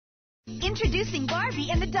Introducing Barbie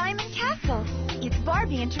and the Diamond Castle. It's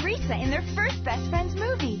Barbie and Teresa in their first Best Friends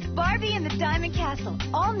movie. Barbie and the Diamond Castle,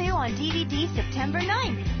 all new on DVD September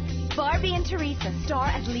 9th. Barbie and Teresa star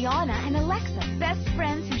as Liana and Alexa, best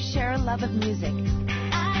friends who share a love of music.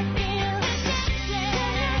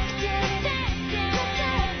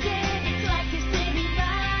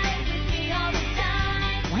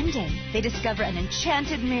 One day, they discover an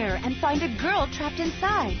enchanted mirror and find a girl trapped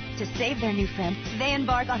inside. To save their new friend, they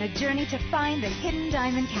embark on a journey to find the hidden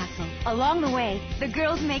Diamond Castle. Along the way, the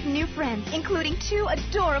girls make new friends, including 2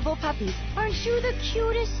 adorable puppies. Aren't you the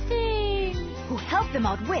cutest thing? Who help them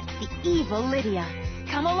outwit the evil Lydia.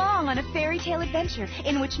 Come along on a fairy tale adventure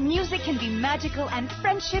in which music can be magical and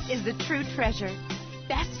friendship is the true treasure.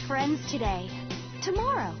 Best friends today,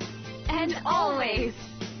 tomorrow, and always.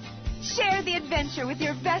 Share the adventure with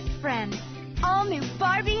your best friend. All new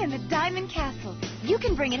Barbie and the Diamond Castle. You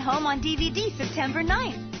can bring it home on DVD September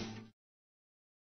 9th.